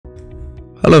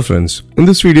Hello friends, in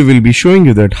this video we'll be showing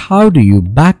you that how do you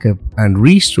backup and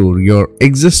restore your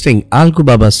existing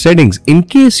Algobaba settings in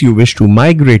case you wish to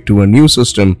migrate to a new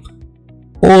system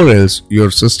or else your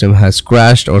system has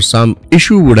crashed or some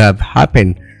issue would have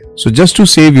happened. So just to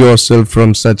save yourself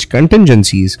from such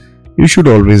contingencies, you should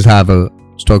always have a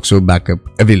Stoxxo backup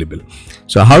available.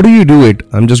 So how do you do it?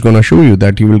 I'm just going to show you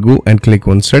that you will go and click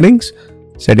on settings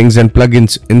and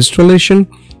plugins installation.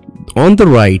 On the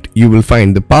right, you will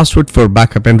find the password for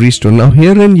backup and restore. Now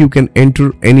herein you can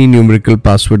enter any numerical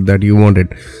password that you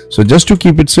wanted. So just to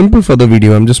keep it simple for the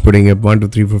video, I'm just putting up 1 2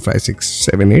 3 4 5 6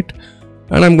 7 8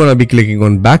 and I'm gonna be clicking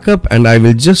on backup and I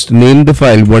will just name the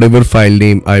file whatever file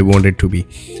name I want it to be.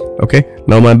 Okay,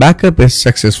 now my backup is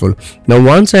successful. Now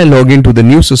once I log into the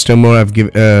new system or I've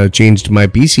changed my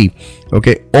PC,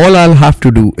 okay, all I'll have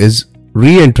to do is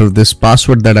re-enter this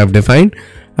password that I've defined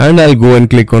and I'll go and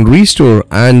click on restore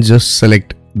and just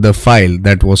select the file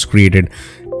that was created.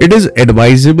 It is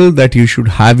advisable that you should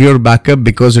have your backup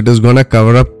because it is gonna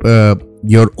cover up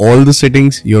your all the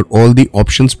settings, your all the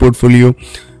options portfolio,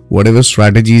 whatever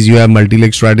strategies you have,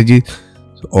 multi-leg strategies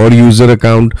or user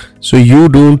account, so you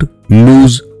don't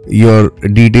lose your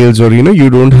details or you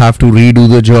don't have to redo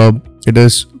the job. It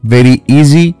is very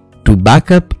easy to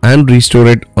backup and restore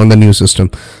it on the new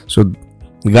system. So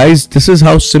guys, this is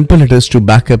how simple it is to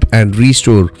backup and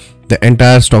restore the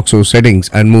entire Stoxxo settings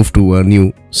and move to a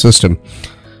new system.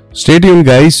 Stay tuned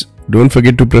guys, don't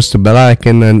forget to press the bell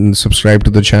icon and subscribe to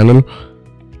the channel.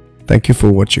 Thank you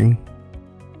for watching.